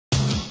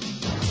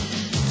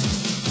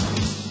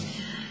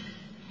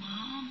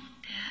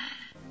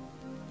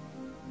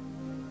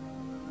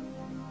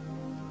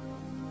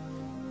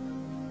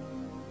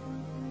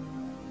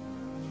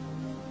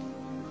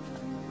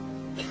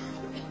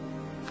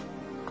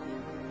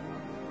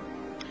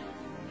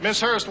Miss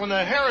Hearst, when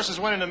the Harrises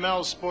went into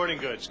Mel's Sporting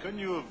Goods, couldn't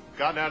you have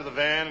gotten out of the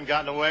van and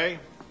gotten away?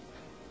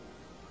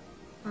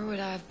 Where would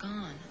I have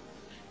gone?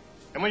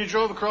 And when you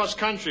drove across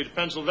country to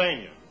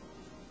Pennsylvania,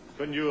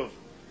 couldn't you have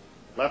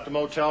left a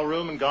motel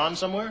room and gone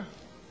somewhere?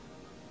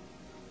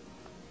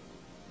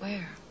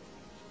 Where?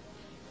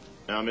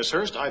 Now, Miss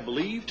Hearst, I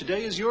believe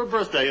today is your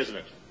birthday, isn't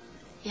it?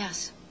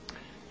 Yes.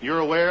 You're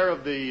aware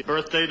of the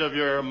birth date of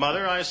your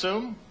mother, I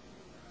assume?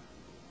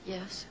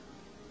 Yes.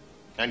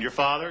 And your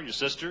father, your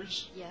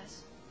sisters?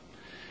 Yes.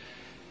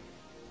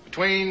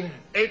 Between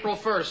April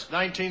 1st,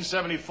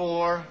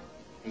 1974,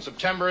 and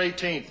September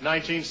 18th,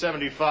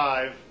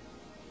 1975,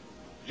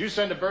 did you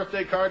send a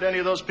birthday card to any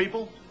of those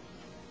people?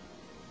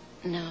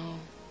 No.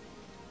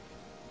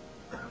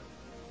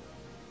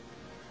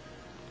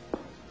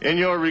 In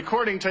your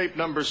recording tape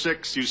number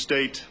 6, you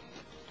state,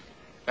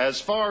 as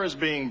far as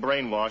being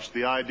brainwashed,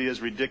 the idea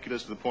is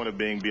ridiculous to the point of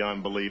being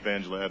beyond belief.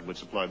 Angela Edwards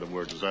supplied the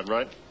words. Is that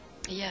right?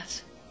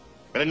 Yes.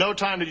 And at no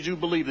time did you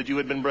believe that you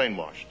had been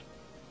brainwashed?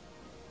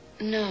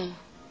 No.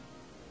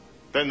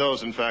 Then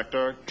those, in fact,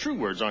 are true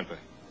words, aren't they?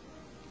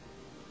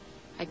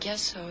 I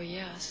guess so,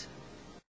 yes.